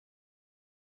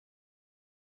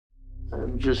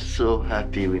just so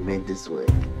happy we made this work.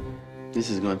 This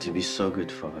is going to be so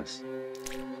good for us.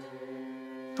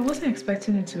 I wasn't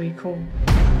expecting it to be cool.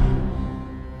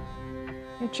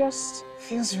 It just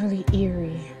feels really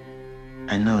eerie.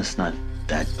 I know it's not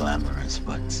that glamorous,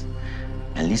 but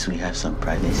at least we have some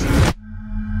privacy.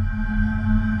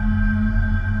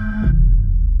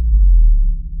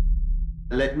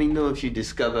 Let me know if you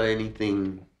discover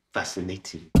anything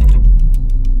fascinating.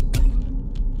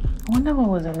 I wonder what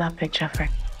was in that picture,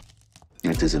 Frank.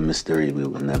 It is a mystery we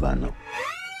will never know.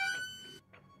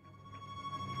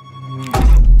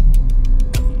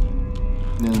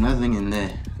 There's nothing in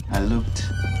there. I looked.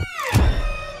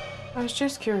 I was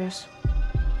just curious.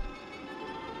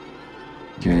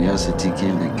 Curiosity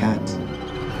killed the cat.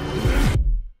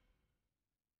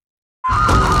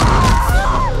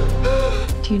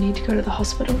 Do you need to go to the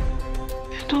hospital?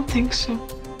 I don't think so.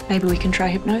 Maybe we can try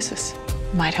hypnosis.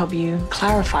 Might help you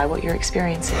clarify what you're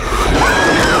experiencing.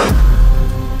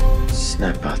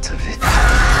 Snap out of it.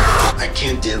 I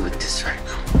can't deal with this right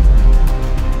now.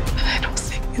 I don't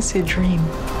think it's a dream.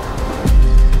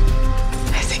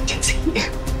 I think it's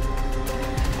here.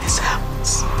 This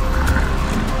house.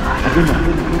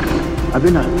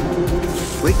 Abena,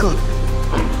 wake up.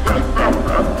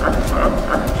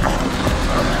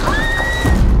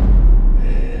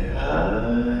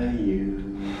 Where are you?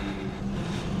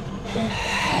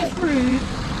 Help me.